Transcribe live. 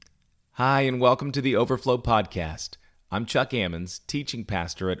Hi, and welcome to the Overflow podcast. I'm Chuck Ammons, teaching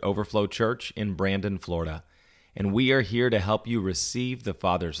pastor at Overflow Church in Brandon, Florida, and we are here to help you receive the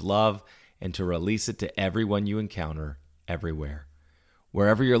Father's love and to release it to everyone you encounter everywhere.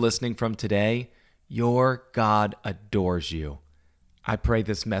 Wherever you're listening from today, your God adores you. I pray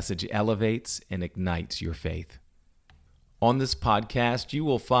this message elevates and ignites your faith. On this podcast, you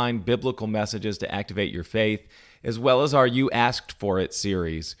will find biblical messages to activate your faith, as well as our You Asked For It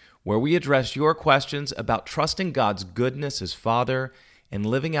series, where we address your questions about trusting God's goodness as Father and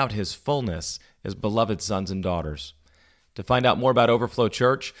living out His fullness as beloved sons and daughters. To find out more about Overflow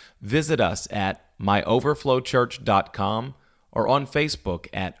Church, visit us at myoverflowchurch.com or on Facebook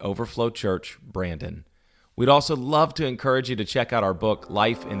at Overflow Church Brandon. We'd also love to encourage you to check out our book,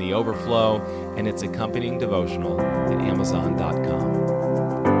 Life in the Overflow, and its accompanying devotional at Amazon.com.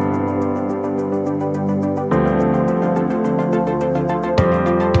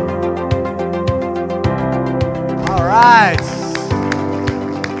 All right.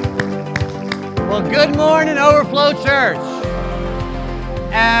 Well, good morning, Overflow Church.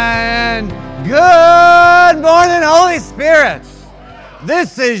 And good morning, Holy Spirit.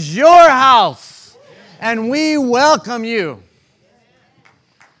 This is your house. And we welcome you.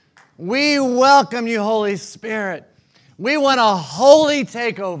 We welcome you, Holy Spirit. We want a holy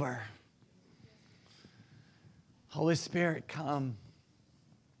takeover. Holy Spirit, come.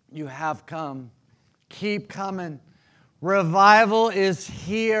 You have come. Keep coming. Revival is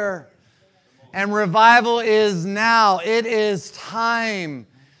here. And revival is now. It is time.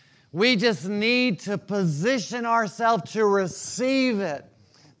 We just need to position ourselves to receive it.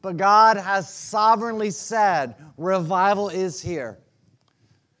 But God has sovereignly said, revival is here.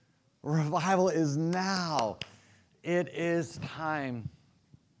 Revival is now. It is time.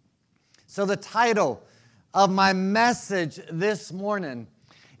 So the title of my message this morning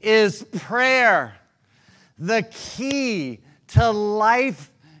is Prayer, the Key to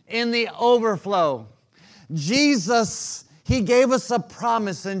Life in the Overflow. Jesus, He gave us a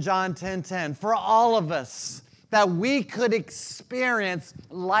promise in John 10:10 for all of us, that we could experience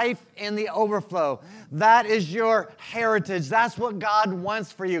life in the overflow. That is your heritage. That's what God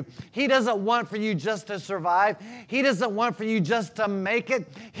wants for you. He doesn't want for you just to survive. He doesn't want for you just to make it.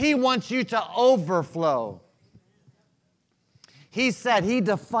 He wants you to overflow. He said, He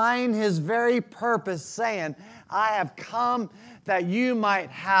defined His very purpose, saying, I have come that you might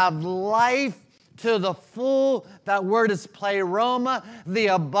have life to the full. That word is pleroma, the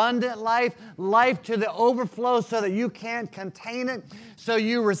abundant life, life to the overflow so that you can't contain it. So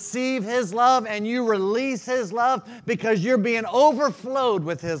you receive His love and you release His love because you're being overflowed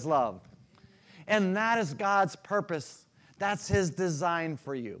with His love. And that is God's purpose. That's His design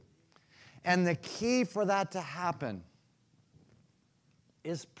for you. And the key for that to happen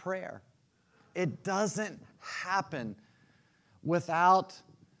is prayer. It doesn't happen without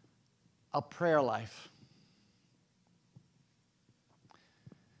a prayer life.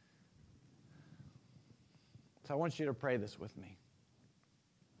 So I want you to pray this with me.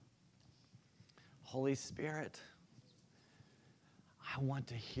 Holy Spirit, I want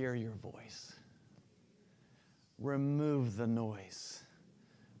to hear your voice. Remove the noise.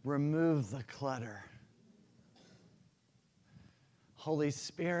 Remove the clutter. Holy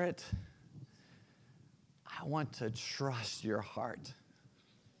Spirit, I want to trust your heart.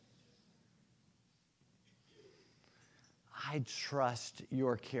 I trust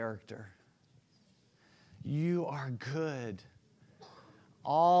your character. You are good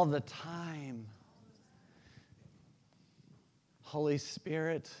all the time. Holy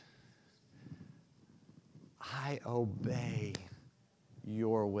Spirit, I obey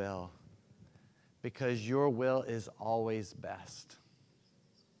your will because your will is always best.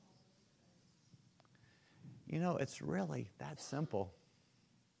 You know, it's really that simple.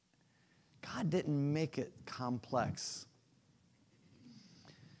 God didn't make it complex.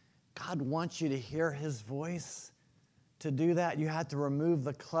 God wants you to hear His voice. To do that, you have to remove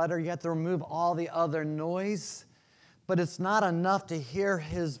the clutter. You have to remove all the other noise. But it's not enough to hear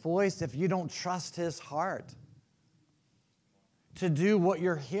His voice if you don't trust His heart to do what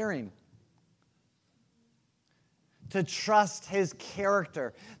you're hearing. To trust His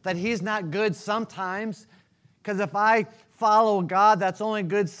character, that He's not good sometimes. Because if I follow God that's only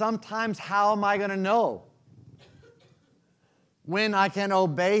good sometimes, how am I going to know when I can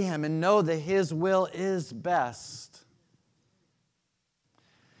obey Him and know that His will is best?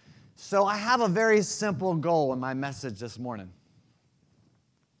 So I have a very simple goal in my message this morning.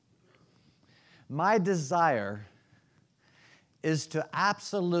 My desire is to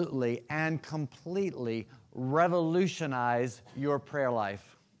absolutely and completely revolutionize your prayer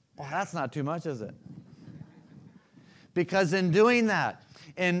life. Oh, that's not too much, is it? Because in doing that,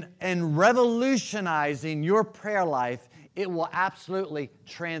 in revolutionizing your prayer life, it will absolutely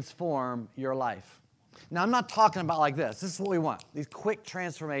transform your life. Now, I'm not talking about like this. This is what we want, these quick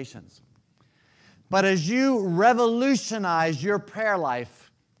transformations. But as you revolutionize your prayer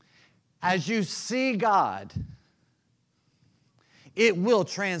life, as you see God, it will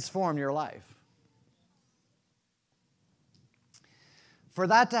transform your life. For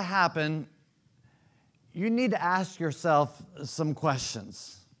that to happen, you need to ask yourself some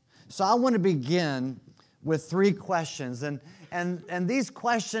questions. So I want to begin with 3 questions. And these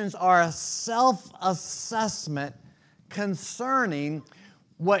questions are a self-assessment concerning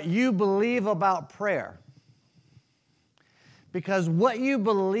what you believe about prayer. Because what you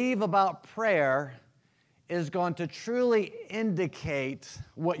believe about prayer is going to truly indicate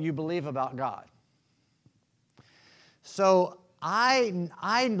what you believe about God. So I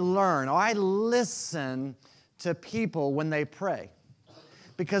learn, or I listen to people when they pray.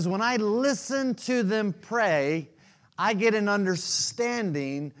 Because when I listen to them pray, I get an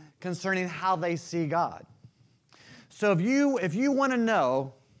understanding concerning how they see God. So if you want to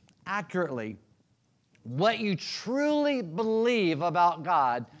know accurately what you truly believe about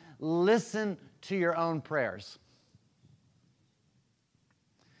God, listen to your own prayers.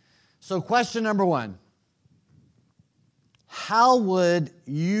 So question number 1. How would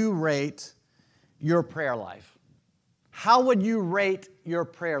you rate your prayer life? How would you rate your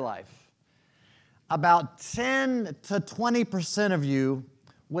prayer life? About 10 to 20% of you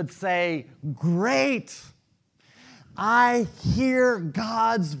would say, great. I hear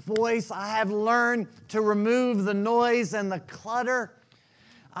God's voice. I have learned to remove the noise and the clutter.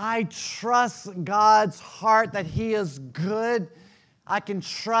 I trust God's heart that He is good. I can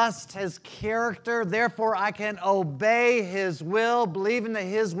trust His character. Therefore, I can obey His will, believing that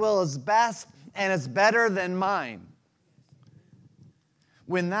His will is best and it's better than mine.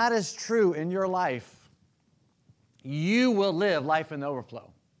 When that is true in your life, you will live life in the overflow.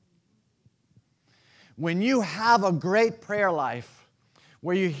 When you have a great prayer life,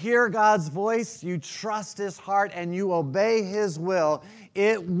 where you hear God's voice, you trust His heart, and you obey His will,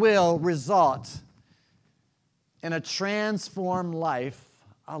 it will result in a transformed life,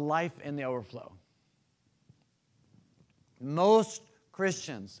 a life in the overflow. Most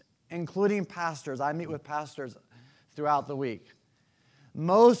Christians, including pastors, I meet with pastors throughout the week,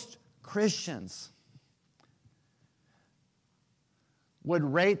 most Christians would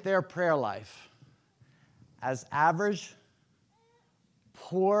rate their prayer life as average,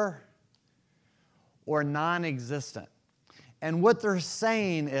 poor, or non-existent. And what they're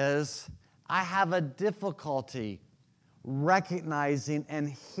saying is, I have a difficulty recognizing and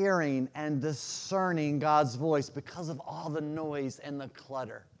hearing and discerning God's voice because of all the noise and the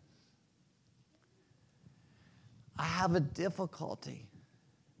clutter. I have a difficulty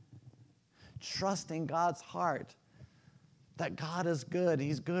trusting God's heart that God is good.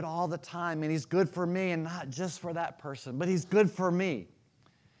 He's good all the time, and He's good for me, and not just for that person, but He's good for me.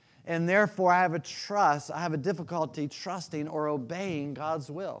 And therefore, I have a difficulty trusting or obeying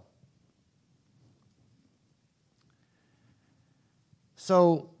God's will.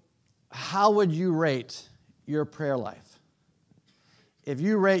 So, how would you rate your prayer life? If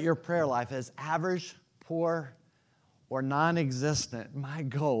you rate your prayer life as average, poor, or non-existent, my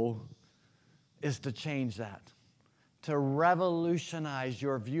goal is to change that, to revolutionize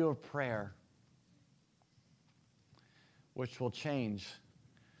your view of prayer, which will change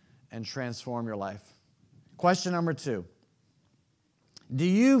and transform your life. Question number 2. Do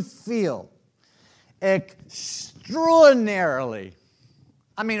you feel extraordinarily,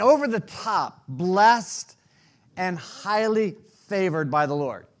 over the top, blessed and highly favored by the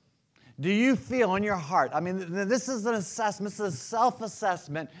Lord? Do you feel in your heart? This is an assessment, this is a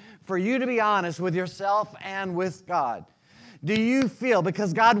self-assessment for you to be honest with yourself and with God. Do you feel,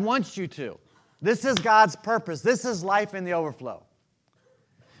 because God wants you to, this is God's purpose, this is life in the overflow.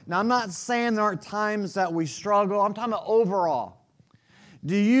 Now, I'm not saying there aren't times that we struggle, I'm talking about overall.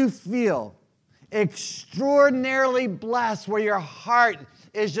 Do you feel extraordinarily blessed where your heart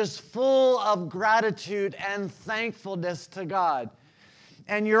is just full of gratitude and thankfulness to God?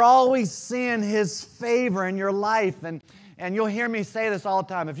 And you're always seeing His favor in your life. And you'll hear me say this all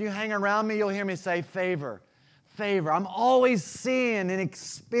the time. If you hang around me, you'll hear me say favor, favor. I'm always seeing and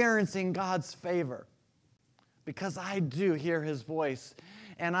experiencing God's favor because I do hear His voice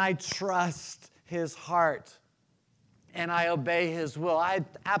and I trust His heart and I obey His will. I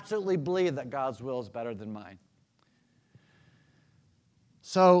absolutely believe that God's will is better than mine.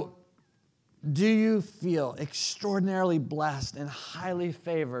 So Do you feel extraordinarily blessed and highly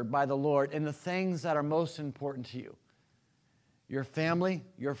favored by the Lord in the things that are most important to you? Your family,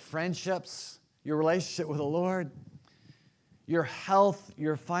 your friendships, your relationship with the Lord, your health,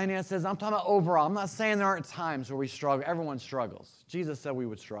 your finances. I'm talking about overall. I'm not saying there aren't times where we struggle. Everyone struggles. Jesus said we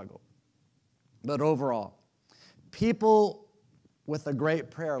would struggle. But overall, people with a great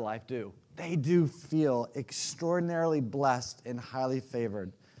prayer life do. They do feel extraordinarily blessed and highly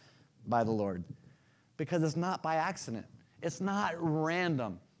favored by the Lord. Because it's not by accident. It's not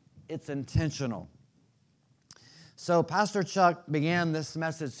random. It's intentional. So Pastor Chuck began this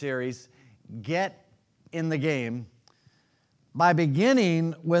message series, Get in the Game, by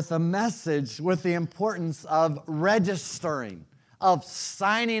beginning with a message with the importance of registering, of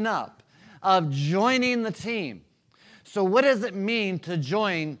signing up, of joining the team. So what does it mean to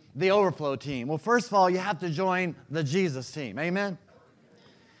join the Overflow team? Well, first of all, you have to join the Jesus team. Amen?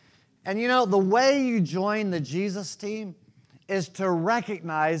 And you know, the way you join the Jesus team is to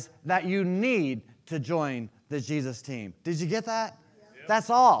recognize that you need to join the Jesus team. Did you get that? Yep. That's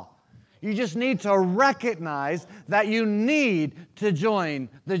all. You just need to recognize that you need to join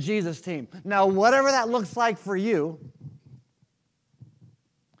the Jesus team. Now, whatever that looks like for you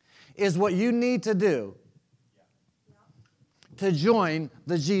is what you need to do to join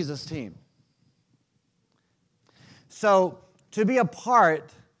the Jesus team. So, to be a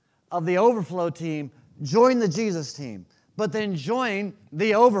part of the Overflow team, join the Jesus team, but then join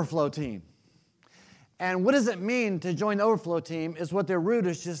the Overflow team. And what does it mean to join the Overflow team is what their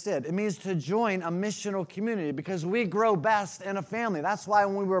rooters just did. It means to join a missional community because we grow best in a family. That's why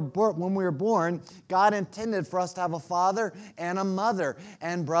when we were born, God intended for us to have a father and a mother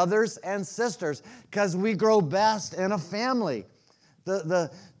and brothers and sisters because we grow best in a family.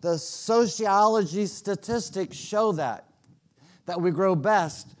 The sociology statistics show that we grow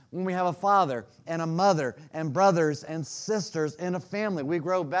best when we have a father and a mother and brothers and sisters in a family. We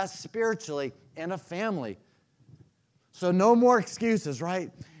grow best spiritually in a family. So no more excuses,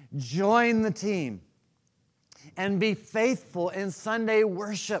 right? Join the team and be faithful in Sunday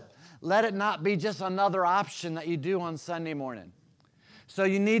worship. Let it not be just another option that you do on Sunday morning. So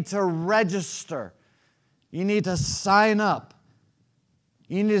you need to register. You need to sign up.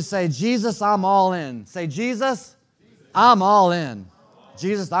 You need to say, Jesus, I'm all in. Say, Jesus, I'm all in.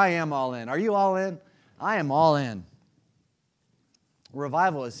 Jesus, I am all in. Are you all in? I am all in.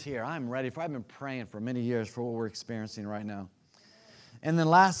 Revival is here. I'm ready for it. I've been praying for many years for what we're experiencing right now. And then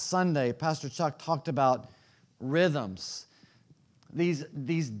last Sunday, Pastor Chuck talked about rhythms. These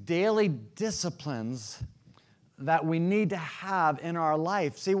daily disciplines that we need to have in our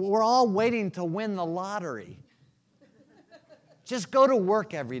life. See, we're all waiting to win the lottery. Just go to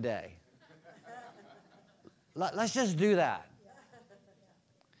work every day. Let's just do that.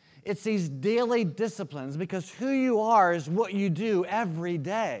 It's these daily disciplines because who you are is what you do every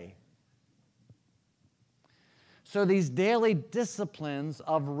day. So these daily disciplines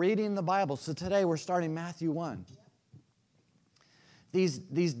of reading the Bible. So today we're starting Matthew 1. These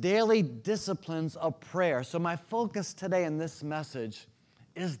daily disciplines of prayer. So my focus today in this message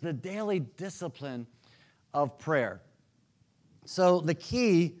is the daily discipline of prayer. So the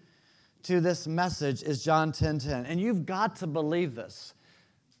key to this message is John 10:10. And you've got to believe this.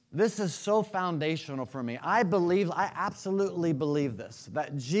 This is so foundational for me. I absolutely believe this,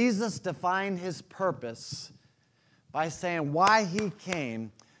 that Jesus defined his purpose by saying why he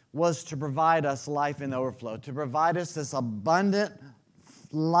came was to provide us life in overflow, to provide us this abundant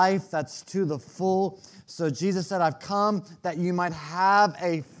life that's to the full. So Jesus said, I've come that you might have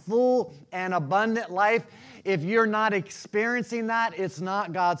a full and abundant life. If you're not experiencing that, it's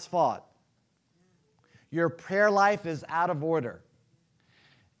not God's fault. Your prayer life is out of order.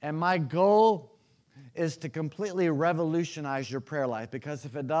 And my goal is to completely revolutionize your prayer life, because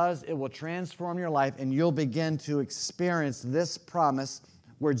if it does, it will transform your life and you'll begin to experience this promise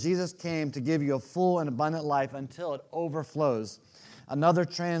where Jesus came to give you a full and abundant life until it overflows. Another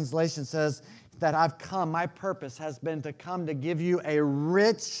translation says that I've come, my purpose has been to come to give you a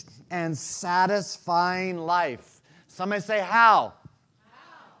rich and satisfying life. Somebody say, how?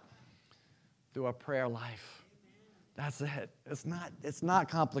 Through a prayer life. That's it. It's not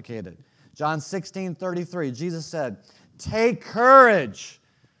complicated. John 16:33, Jesus said, take courage.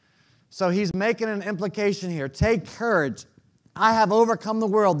 So he's making an implication here. Take courage. I have overcome the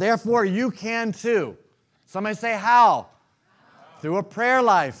world. Therefore, you can too. Somebody say, how? Through a prayer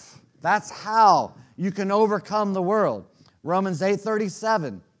life. That's how you can overcome the world. Romans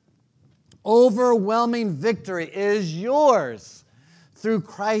 8:37. Overwhelming victory is yours through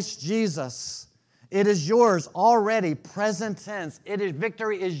Christ Jesus. It is yours already, present tense.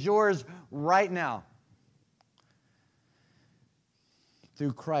 Victory is yours right now.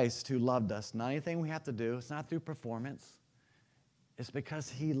 Through Christ who loved us. Not anything we have to do. It's not through performance. It's because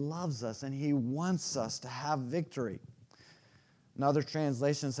He loves us and He wants us to have victory. Another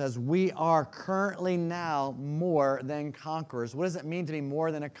translation says, we are currently now more than conquerors. What does it mean to be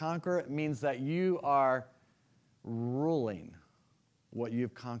more than a conqueror? It means that you are ruling what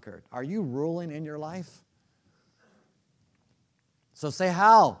you've conquered. Are you ruling in your life? So say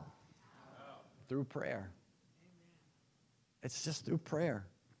how? Through prayer. It's just through prayer.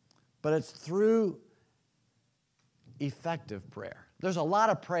 But it's through effective prayer. There's a lot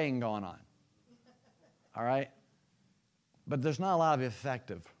of praying going on. All right? But there's not a lot of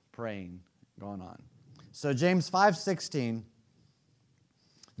effective praying going on. So James 5:16,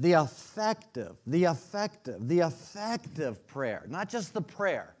 the effective prayer, not just the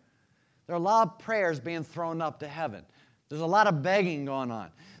prayer. There are a lot of prayers being thrown up to heaven. There's a lot of begging going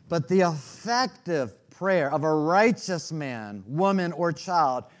on. But the effective prayer of a righteous man, woman, or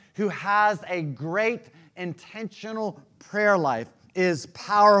child who has a great intentional prayer life is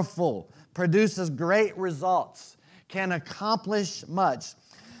powerful, produces great results, can accomplish much.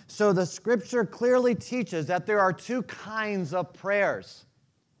 So the Scripture clearly teaches that there are two kinds of prayers.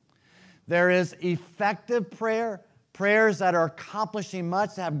 There is effective prayer, prayers that are accomplishing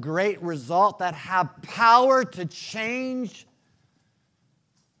much, that have great result, that have power to change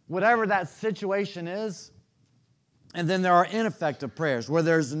whatever that situation is. And then there are ineffective prayers where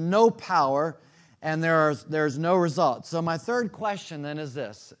there's no power and there's no result. So my third question then is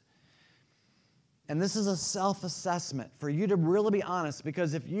this. And this is a self-assessment for you to really be honest,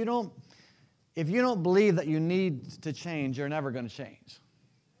 because if you don't believe that you need to change, you're never going to change.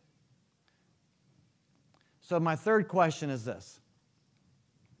 So my third question is this.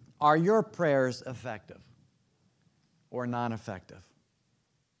 Are your prayers effective or non-effective?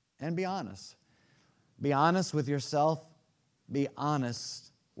 And be honest. Be honest with yourself. Be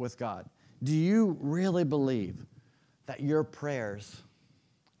honest with God. Do you really believe that your prayers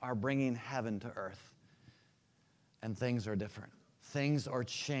are bringing heaven to earth and things are different? Things are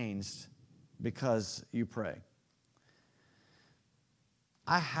changed because you pray.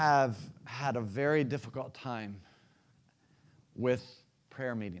 I have had a very difficult time with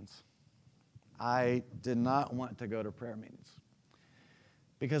prayer meetings. I did not want to go to prayer meetings.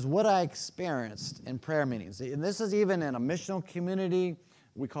 Because what I experienced in prayer meetings, and this is even in a missional community,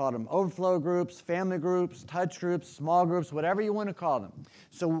 we call them overflow groups, family groups, touch groups, small groups, whatever you want to call them.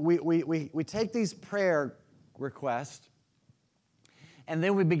 So we take these prayer requests, and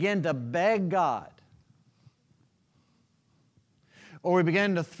then we begin to beg God. Or we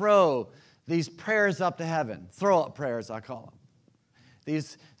begin to throw these prayers up to heaven. Throw-up prayers, I call them.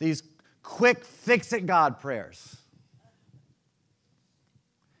 These quick fix-it God prayers.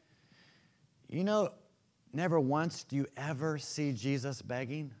 You know, never once do you ever see Jesus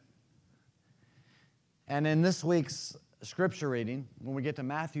begging. And in this week's scripture reading, when we get to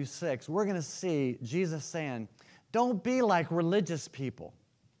Matthew 6, we're going to see Jesus saying, don't be like religious people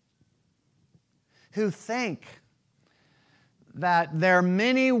who think that their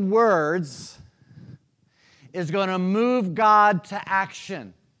many words is going to move God to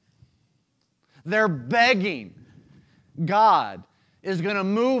action. Their begging God is going to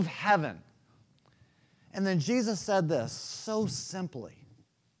move heaven. And then Jesus said this so simply.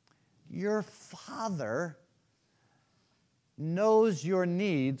 Your Father knows your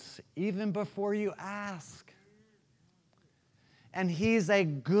needs even before you ask. And He's a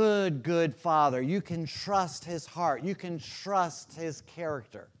good, good Father. You can trust His heart. You can trust His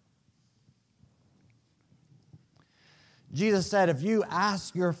character. Jesus said, if you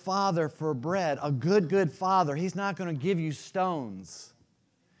ask your Father for bread, a good, good Father, He's not going to give you stones.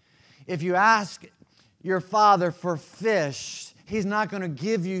 If you ask your Father for fish, He's not going to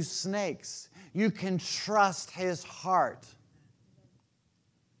give you snakes. You can trust His heart.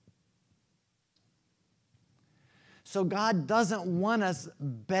 So God doesn't want us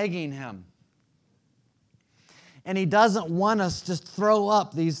begging Him. And He doesn't want us just throw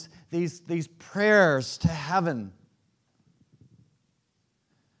up these prayers to heaven.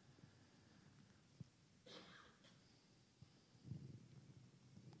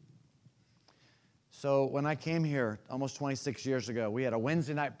 So when I came here almost 26 years ago, we had a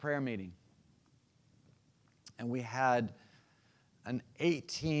Wednesday night prayer meeting. And we had an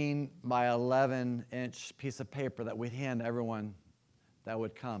 18 by 11-inch piece of paper that we'd hand to everyone that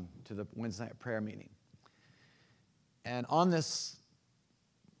would come to the Wednesday night prayer meeting. And on this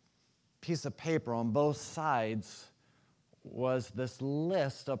piece of paper on both sides was this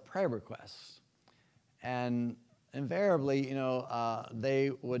list of prayer requests. And invariably,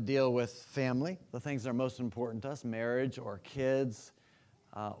 they would deal with family, the things that are most important to us, marriage or kids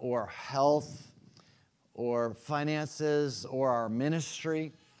or health or finances or our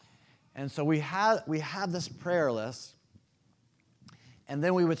ministry. And so we have this prayer list, and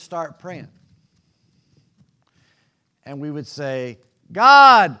then we would start praying. And we would say,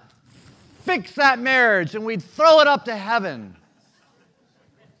 God, fix that marriage, and we'd throw it up to heaven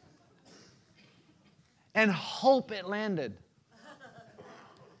and hope it landed.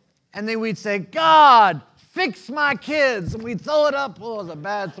 And then we'd say, God, fix my kids, and we'd throw it up. Oh, it was a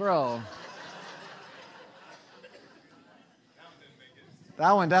bad throw.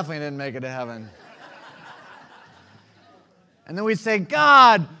 That one definitely didn't make it to heaven. And then we'd say,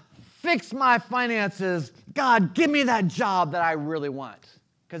 God, fix my finances. God, give me that job that I really want.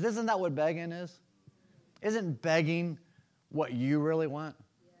 Because isn't that what begging is? Isn't begging what you really want?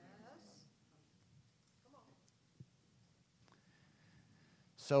 Yes. Come on.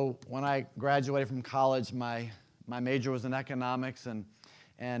 So when I graduated from college, my major was in economics, and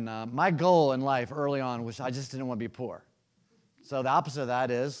my goal in life early on was I just didn't want to be poor. So the opposite of that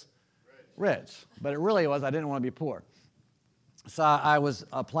is rich. But it really was I didn't want to be poor. So I was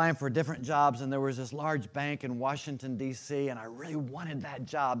applying for different jobs, and there was this large bank in Washington, D.C., and I really wanted that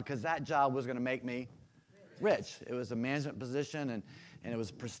job because that job was going to make me rich. It was a management position, and it was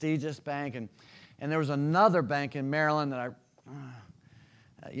a prestigious bank. And there was another bank in Maryland that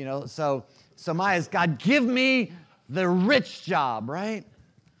so my is, God, give me the rich job, right?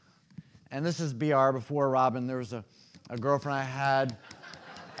 And this is BR before Robin. There was a girlfriend I had,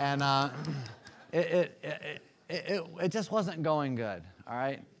 and it just wasn't going good, all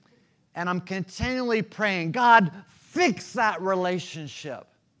right? And I'm continually praying, God, fix that relationship.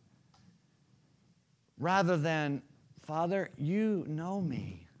 Rather than, Father, you know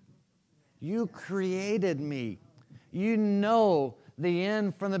me. You created me. You know the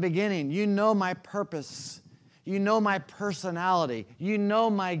end from the beginning. You know my purpose. You know my personality. You know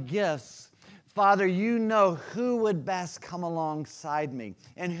my gifts. Father, you know who would best come alongside me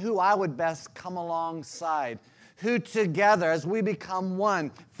and who I would best come alongside. Who together, as we become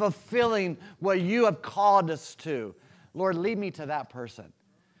one, fulfilling what you have called us to. Lord, lead me to that person.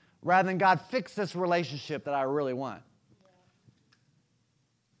 Rather than, God, fix this relationship that I really want.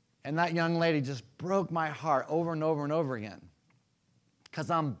 And that young lady just broke my heart over and over and over again.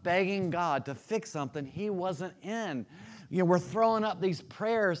 Because I'm begging God to fix something He wasn't in. We're throwing up these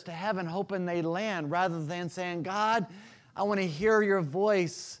prayers to heaven hoping they land rather than saying, God, I want to hear your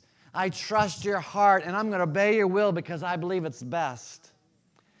voice. I trust your heart, and I'm going to obey your will because I believe it's best.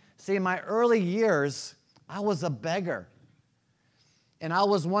 See, in my early years, I was a beggar. And I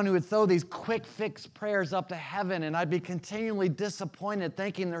was one who would throw these quick fix prayers up to heaven, and I'd be continually disappointed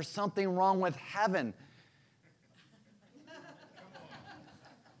thinking there's something wrong with heaven.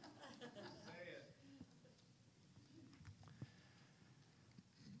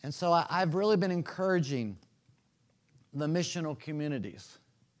 And so I've really been encouraging the missional communities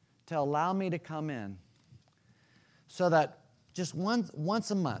to allow me to come in so that just once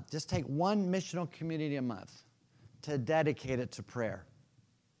a month, just take one missional community a month to dedicate it to prayer.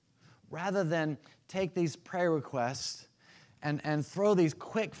 Rather than take these prayer requests and throw these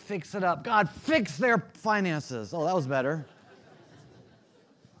quick fix it up. God, fix their finances. Oh, that was better.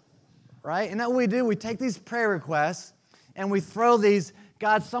 Right? And that's what we do. We take these prayer requests and we throw these,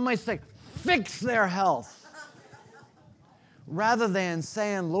 God, somebody say, fix their health. Rather than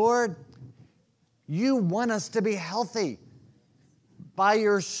saying, Lord, you want us to be healthy. By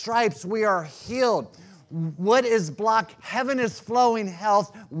your stripes we are healed. What is blocked? Heaven is flowing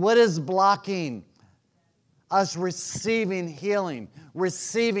health. What is blocking us receiving healing,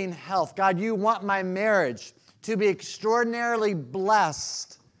 receiving health? God, you want my marriage to be extraordinarily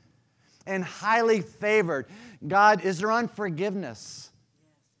blessed and highly favored. God, is there unforgiveness?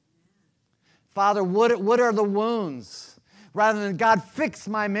 Father, what are the wounds? Rather than, God, fix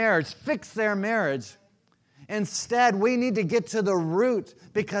my marriage, fix their marriage. Instead, we need to get to the root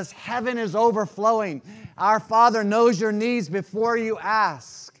because heaven is overflowing. Our Father knows your needs before you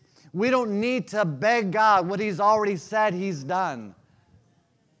ask. We don't need to beg God what He's already said He's done.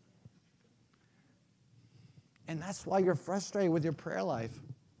 And that's why you're frustrated with your prayer life.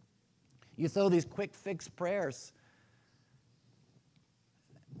 You throw these quick fix prayers.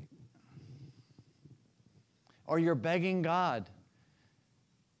 Or you're begging God.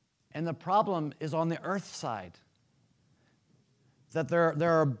 And the problem is on the earth side. That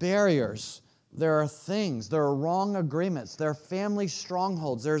there are barriers, there are things, there are wrong agreements, there are family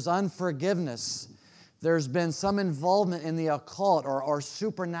strongholds, there's unforgiveness, there's been some involvement in the occult or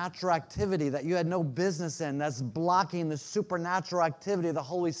supernatural activity that you had no business in that's blocking the supernatural activity of the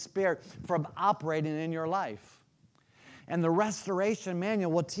Holy Spirit from operating in your life. And the restoration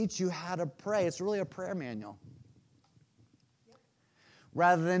manual will teach you how to pray. It's really a prayer manual.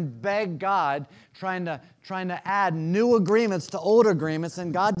 Rather than beg God, trying to add new agreements to old agreements,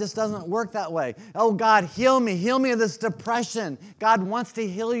 and God just doesn't work that way. Oh, God, heal me of this depression. God wants to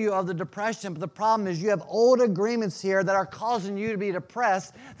heal you of the depression, but the problem is you have old agreements here that are causing you to be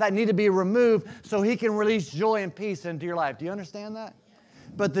depressed that need to be removed so He can release joy and peace into your life. Do you understand that?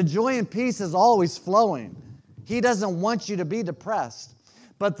 But the joy and peace is always flowing. He doesn't want you to be depressed.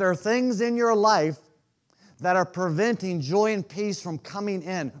 But there are things in your life that are preventing joy and peace from coming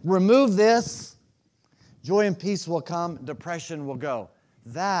in. Remove this, joy and peace will come, depression will go.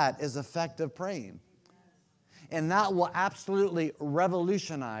 That is effective praying. And that will absolutely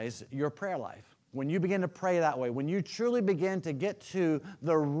revolutionize your prayer life. When you begin to pray that way, when you truly begin to get to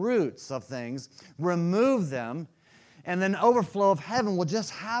the roots of things, remove them, and then overflow of heaven will just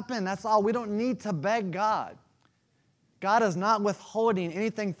happen. That's all. We don't need to beg God. God is not withholding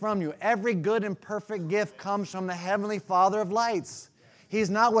anything from you. Every good and perfect gift comes from the Heavenly Father of lights. He's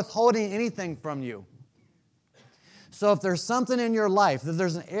not withholding anything from you. So if there's something in your life, if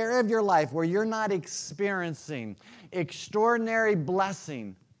there's an area of your life where you're not experiencing extraordinary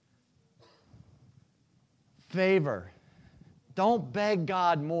blessing, favor, don't beg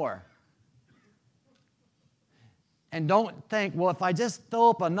God more. And don't think, well, if I just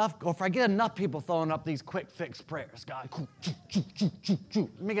throw up enough, or if I get enough people throwing up these quick fix prayers, God,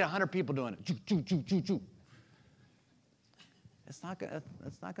 let me get 100 people doing it. It's not going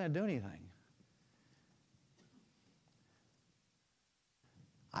to do anything.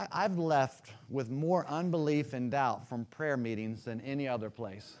 I've left with more unbelief and doubt from prayer meetings than any other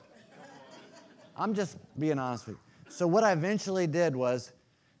place. I'm just being honest with you. So what I eventually did was,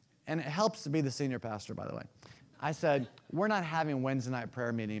 and it helps to be the senior pastor, by the way, I said, we're not having Wednesday night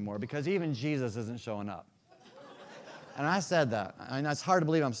prayer meeting anymore because even Jesus isn't showing up. And I said that. I mean, it's hard to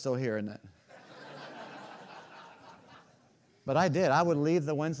believe I'm still here, isn't it? But I did. I would leave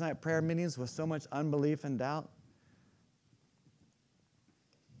the Wednesday night prayer meetings with so much unbelief and doubt.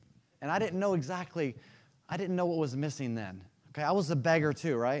 And I didn't know what was missing then. Okay, I was a beggar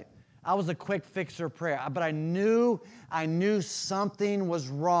too, right? I was a quick fixer prayer. But I knew something was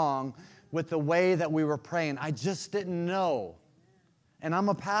wrong with the way that we were praying. I just didn't know. And I'm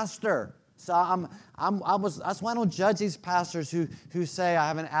a pastor. So that's why I don't judge these pastors who say I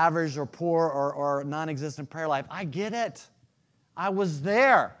have an average or poor or non-existent prayer life. I get it. I was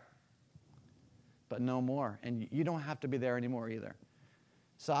there. But no more. And you don't have to be there anymore either.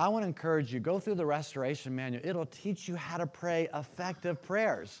 So I want to encourage you, go through the restoration manual. It'll teach you how to pray effective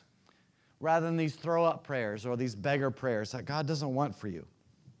prayers rather than these throw-up prayers or these beggar prayers that God doesn't want for you.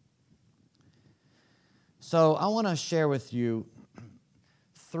 So I want to share with you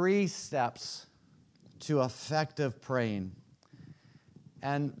 3 steps to effective praying.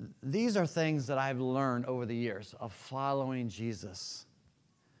 And these are things that I've learned over the years of following Jesus.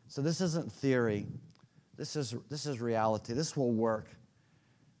 So this isn't theory. This is reality. This will work.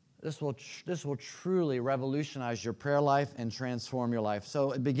 This will truly revolutionize your prayer life and transform your life.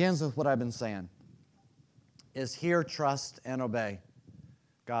 So it begins with what I've been saying, is hear, trust, and obey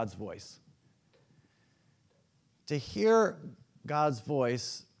God's voice. To hear God's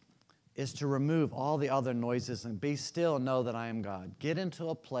voice is to remove all the other noises and be still and know that I am God. Get into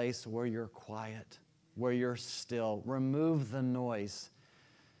a place where you're quiet, where you're still. Remove the noise.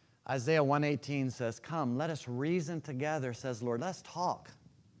 Isaiah 1:18 says, come, let us reason together, says Lord. Let's talk.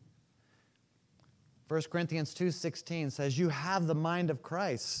 1 Corinthians 2:16 says, you have the mind of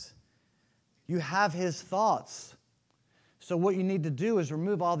Christ. You have His thoughts. So what you need to do is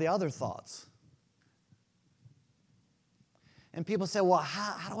remove all the other thoughts. And people say, well,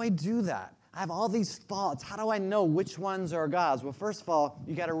 how do I do that? I have all these thoughts. How do I know which ones are God's? Well, first of all,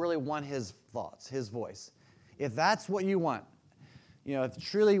 you got to really want His thoughts, His voice. If that's what you want, if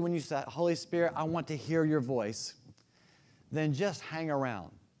truly when you say, Holy Spirit, I want to hear your voice, then just hang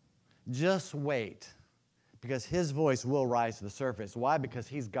around. Just wait, because His voice will rise to the surface. Why? Because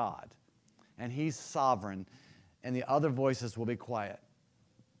He's God, and He's sovereign, and the other voices will be quiet.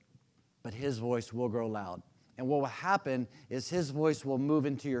 But His voice will grow loud. And what will happen is His voice will move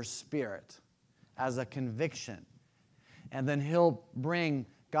into your spirit as a conviction. And then He'll bring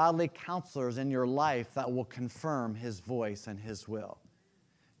godly counselors in your life that will confirm His voice and His will.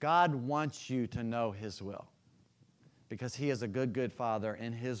 God wants you to know His will because He is a good, good Father,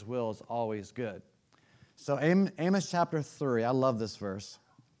 and His will is always good. So Amos chapter 3, I love this verse.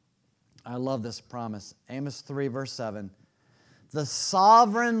 I love this promise. Amos 3, verse 7. The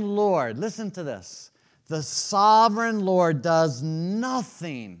sovereign Lord, listen to this. The sovereign Lord does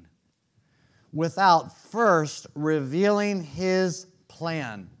nothing without first revealing His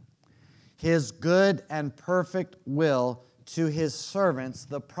plan, His good and perfect will to His servants,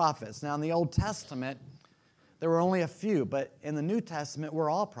 the prophets. Now, in the Old Testament, there were only a few, but in the New Testament, we're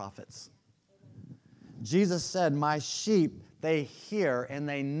all prophets. Jesus said, my sheep, they hear and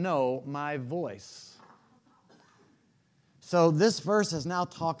they know my voice. So this verse is now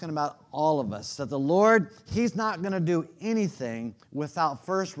talking about all of us, that the Lord, He's not going to do anything without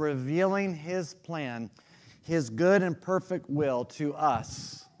first revealing His plan, His good and perfect will to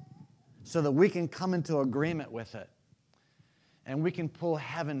us, so that we can come into agreement with it. And we can pull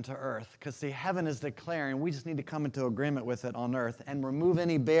heaven to earth. Because see, heaven is declaring, we just need to come into agreement with it on earth and remove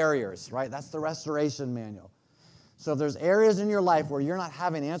any barriers, right? That's the restoration manual. So if there's areas in your life where you're not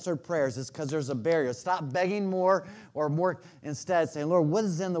having answered prayers, it's because there's a barrier. Stop begging more or more. Instead, saying, Lord, what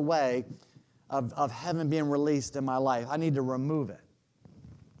is in the way of heaven being released in my life? I need to remove it.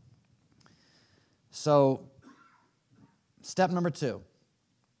 So, step number 2.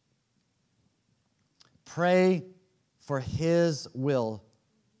 Pray for His will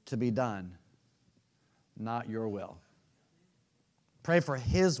to be done, not your will. Pray for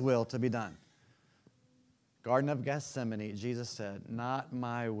His will to be done. Garden of Gethsemane, Jesus said, not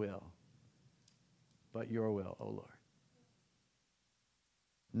my will, but your will, O Lord.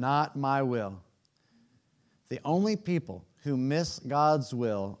 Not my will. The only people who miss God's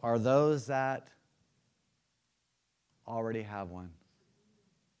will are those that already have one.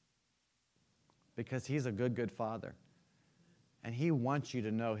 Because He's a good, good Father. And He wants you to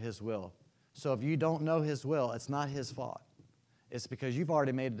know His will. So if you don't know His will, it's not His fault. It's because you've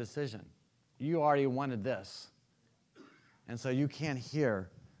already made a decision. You already wanted this. And so you can't hear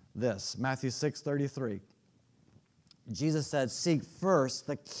this. Matthew 6:33. Jesus said, seek first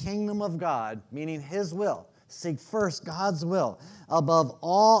the kingdom of God, meaning His will. Seek first God's will above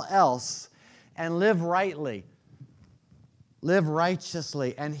all else and live rightly. Live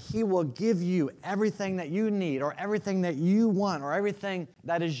righteously, and He will give you everything that you need or everything that you want or everything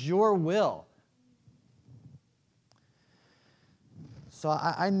that is your will. So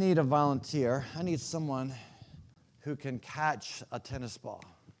I need a volunteer. I need someone who can catch a tennis ball.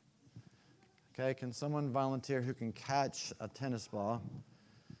 Okay, can someone volunteer who can catch a tennis ball?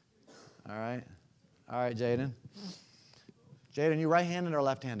 All right. All right, Jaden. Jaden, you right-handed or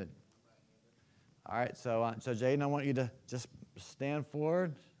left-handed? All right, so Jaden, I want you to just stand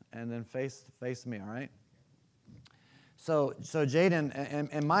forward and then face me, all right? So Jaden,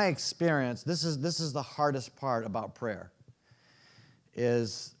 in my experience, this is the hardest part about prayer.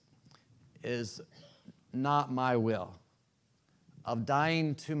 Is not my will, of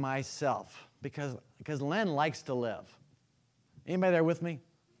dying to myself, because Len likes to live. Anybody there with me?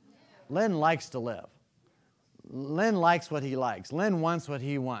 Len likes to live. Len likes what he likes. Len wants what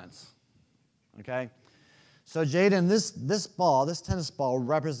he wants. Okay? So Jaden, this ball, this tennis ball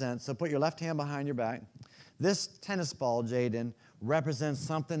represents, so put your left hand behind your back. This tennis ball, Jaden, represents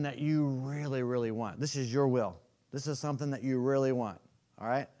something that you really, really want. This is your will. This is something that you really want. All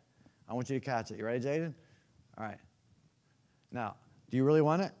right? I want you to catch it. You ready, Jaden? All right. Now, do you really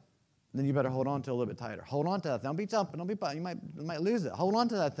want it? Then you better hold on to it a little bit tighter. Hold on to that. Don't be jumping. Don't be bumping. You might lose it. Hold on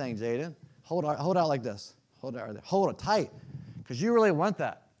to that thing, Jaden. Hold out like this. Hold it right there. Hold it tight, because you really want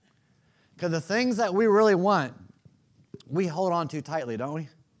that. Because the things that we really want, we hold on to tightly, don't we?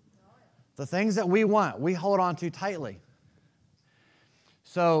 The things that we want, we hold on to tightly.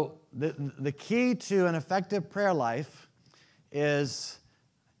 So the key to an effective prayer life is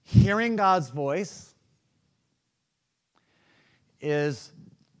hearing God's voice, is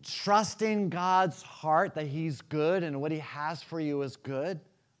trusting God's heart that He's good and what He has for you is good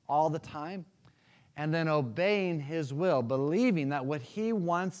all the time, and then obeying His will, believing that what He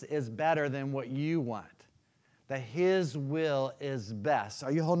wants is better than what you want, that His will is best.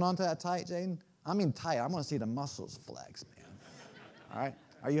 Are you holding on to that tight, Jaden? I mean tight. I want to see the muscles flex, man. All right?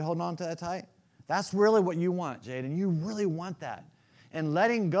 Are you holding on to that tight? That's really what you want, Jaden. You really want that. And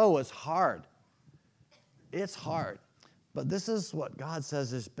letting go is hard. It's hard. But this is what God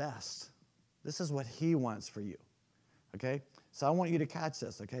says is best. This is what He wants for you. Okay? So I want you to catch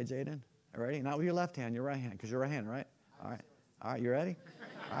this, okay, Jaden? Ready? Not with your left hand, your right hand, because you're right-handed, right? All right. All right, you ready?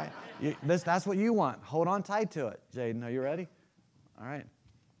 All right. That's what you want. Hold on tight to it, Jaden. Are you ready? All right.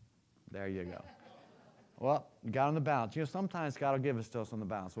 There you go. Well, you got on the bounce. You know, sometimes God will give us to us on the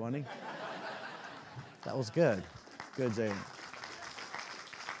bounce, won't He? That was good. Good, Jaden.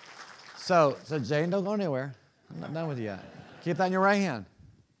 So Jaden, don't go anywhere. I'm not done with you yet. Keep that in your right hand.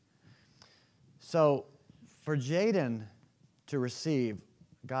 So for Jaden to receive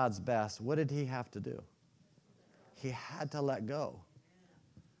God's best, what did he have to do? He had to let go.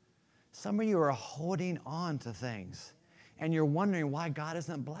 Some of you are holding on to things, and you're wondering why God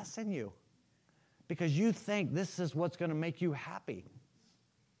isn't blessing you. Because you think this is what's going to make you happy.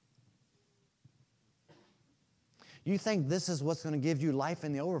 You think this is what's going to give you life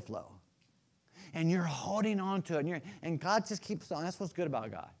in the overflow. And you're holding on to it. And God just keeps throwing. That's what's good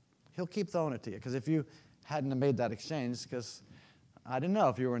about God. He'll keep throwing it to you. Because if you hadn't made that exchange, because I didn't know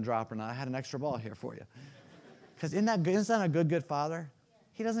if you were in drop or not, I had an extra ball here for you. Because isn't that a good father?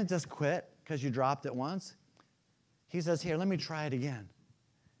 He doesn't just quit because you dropped it once. He says, here, let me try it again.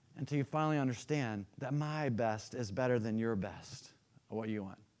 Until you finally understand that my best is better than your best of what you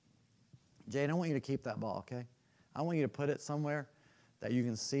want. Jade, I want you to keep that ball, okay? I want you to put it somewhere that you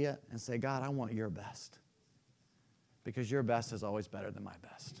can see it and say, God, I want your best. Because your best is always better than my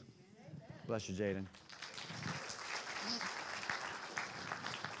best. Bless you, Jaden.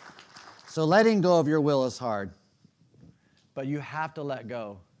 So letting go of your will is hard. But you have to let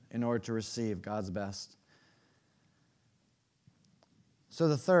go in order to receive God's best. So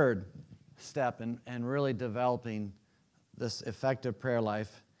the third step in really developing this effective prayer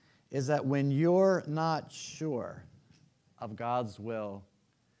life is that when you're not sure of God's will,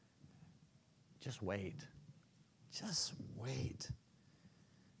 just wait. Just wait.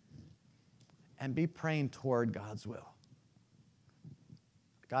 And be praying toward God's will.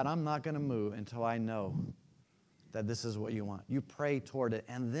 God, I'm not going to move until I know that this is what you want. You pray toward it.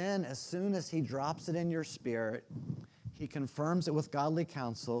 And then as soon as he drops it in your spirit, he confirms it with godly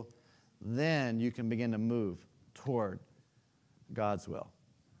counsel, then you can begin to move toward God's will.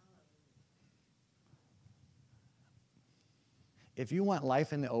 If you want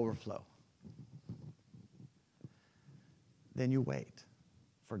life in the overflow, then you wait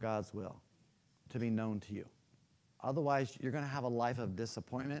for God's will to be known to you. Otherwise, you're going to have a life of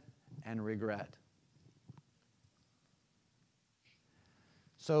disappointment and regret.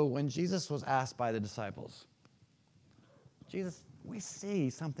 So when Jesus was asked by the disciples, Jesus, we see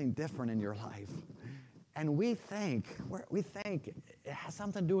something different in your life. And we think it has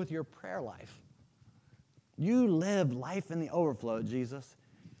something to do with your prayer life. You live life in the overflow, Jesus.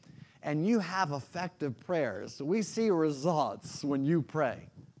 And you have effective prayers. We see results when you pray.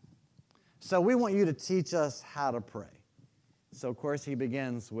 So we want you to teach us how to pray. So, of course, he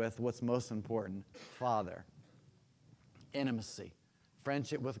begins with what's most important. Father, intimacy,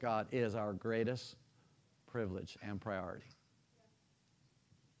 friendship with God is our greatest privilege and priority.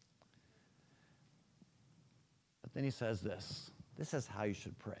 But then he says this. This is how you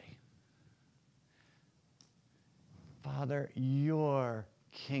should pray. Father, your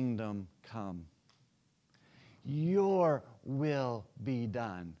kingdom come. Your will be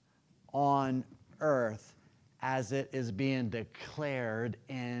done on earth as it is being declared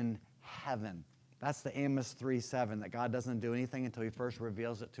in heaven. That's the Amos 3:7, that God doesn't do anything until he first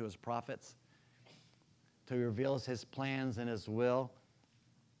reveals it to his prophets, till he reveals his plans and his will.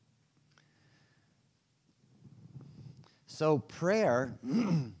 So prayer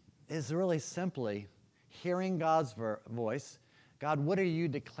is really simply hearing God's voice. God, what are you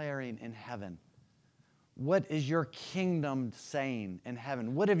declaring in heaven? What is your kingdom saying in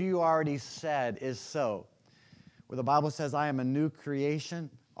heaven? What have you already said is so? Where the Bible says, I am a new creation.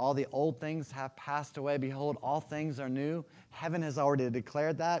 All the old things have passed away. Behold, all things are new. Heaven has already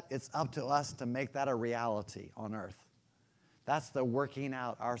declared that. It's up to us to make that a reality on earth. That's the working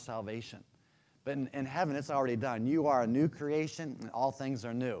out our salvation. But in heaven, it's already done. You are a new creation, and all things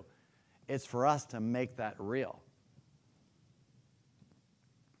are new. It's for us to make that real.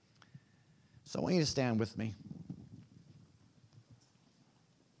 So I want you to stand with me.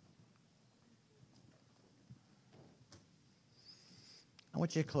 I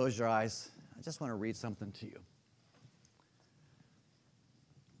want you to close your eyes. I just want to read something to you.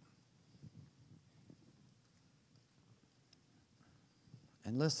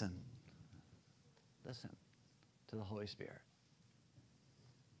 And listen. Listen to the Holy Spirit.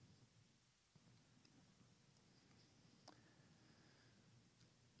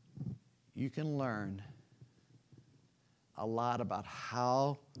 You can learn a lot about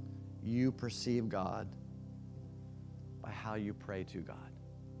how you perceive God by how you pray to God.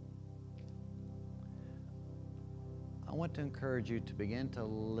 I want to encourage you to begin to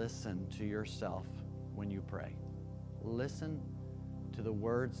listen to yourself when you pray. Listen to the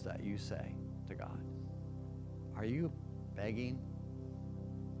words that you say to God. Are you begging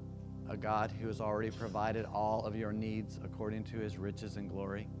a God who has already provided all of your needs according to his riches and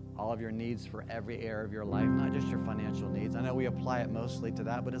glory? all of your needs for every area of your life, not just your financial needs. I know we apply it mostly to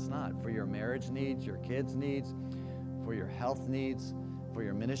that, but it's not. For your marriage needs, your kids' needs, for your health needs, for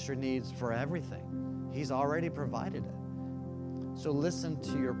your ministry needs, for everything. He's already provided it. So listen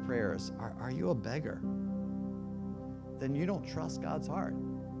to your prayers. Are you a beggar? Then you don't trust God's heart,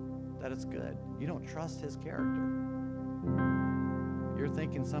 that it's good. You don't trust his character. You're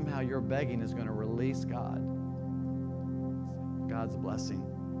thinking somehow your begging is going to release God's blessing.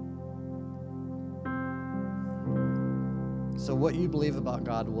 So what you believe about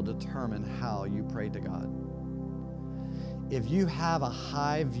God will determine how you pray to God. If you have a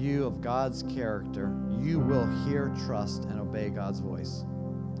high view of God's character, you will hear, trust, and obey God's voice.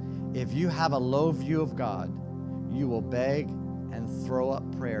 If you have a low view of God, you will beg and throw up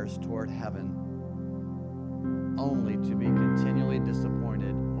prayers toward heaven, only to be continually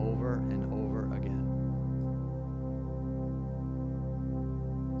disappointed over and over again.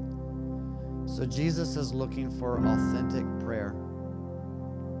 So Jesus is looking for authentic prayer.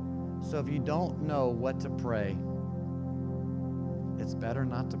 So if you don't know what to pray, it's better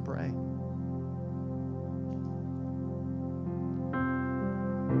not to pray.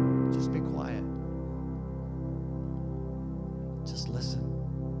 Just be quiet. Just listen.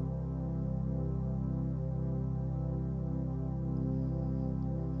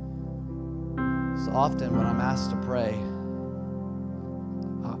 So often when I'm asked to pray,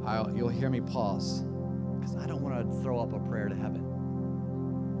 you'll hear me pause, because I don't want to throw up a prayer to heaven,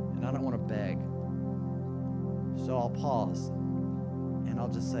 and I don't want to beg. So I'll pause, and I'll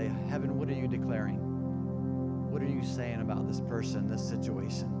just say, Heaven, what are you declaring? What are you saying about this person, this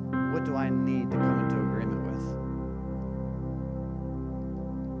situation? What do I need to come into agreement with?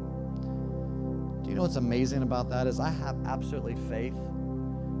 Do you know what's amazing about that is I have absolutely faith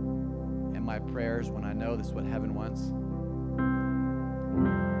in my prayers when I know this is what heaven wants.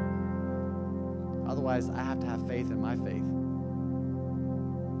 Otherwise, I have to have faith in my faith.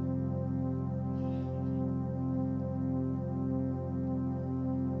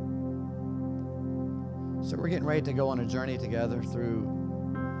 So we're getting ready to go on a journey together through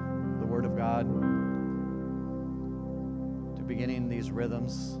the Word of God, to beginning these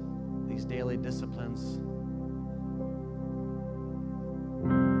rhythms, these daily disciplines.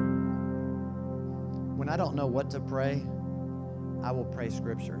 When I don't know what to pray, I will pray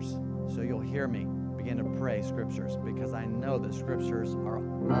scriptures. So you'll hear me begin to pray scriptures, because I know that scriptures are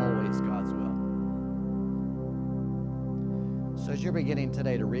always God's will. So as you're beginning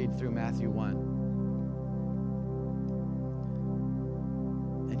today to read through Matthew 1,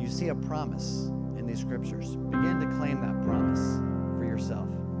 and you see a promise in these scriptures, begin to claim that promise for yourself.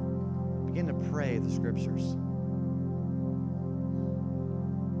 Begin to pray the scriptures.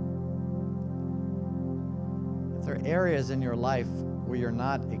 If there are areas in your life where you're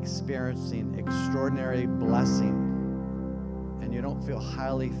not experiencing extraordinary blessing and you don't feel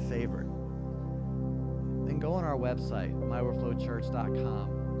highly favored, then go on our website,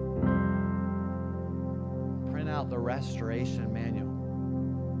 myoverflowchurch.com. Print out the restoration manual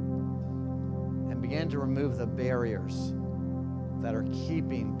and begin to remove the barriers that are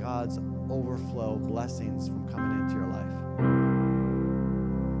keeping God's overflow blessings from coming into your life.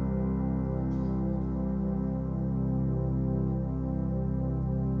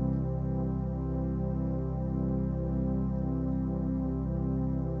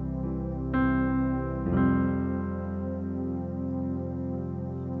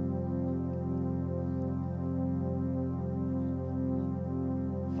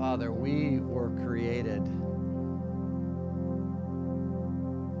 Father, we were created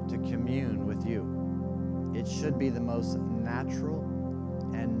to commune with you. It should be the most natural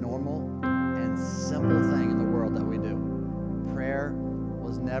and normal and simple thing in the world that we do. Prayer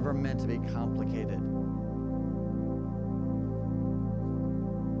was never meant to be complicated.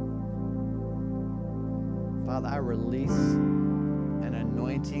 Father, I release an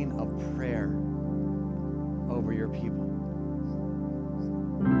anointing of prayer over your people.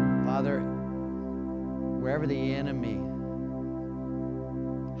 Father, wherever the enemy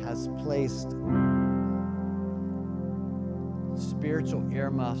has placed spiritual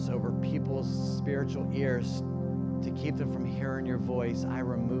earmuffs over people's spiritual ears to keep them from hearing your voice, I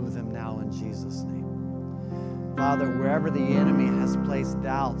remove them now in Jesus' name. Father, wherever the enemy has placed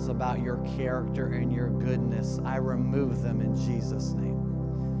doubts about your character and your goodness, I remove them in Jesus' name.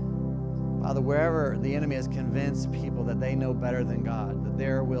 Father, wherever the enemy has convinced people that they know better than God, that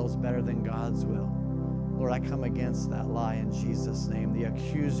their will is better than God's will, Lord, I come against that lie in Jesus' name. The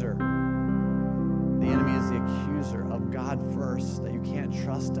accuser, the enemy is the accuser of God first, that you can't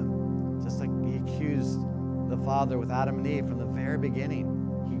trust him. Just like he accused the Father with Adam and Eve from the very beginning.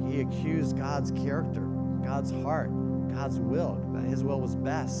 He accused God's character, God's heart, God's will, that his will was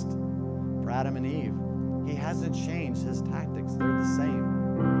best for Adam and Eve. He hasn't changed his tactics. They're the same.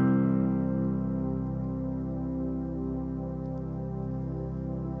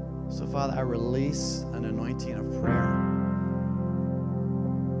 So, Father, I release an anointing of prayer.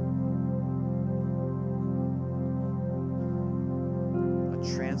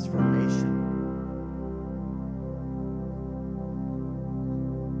 A transformation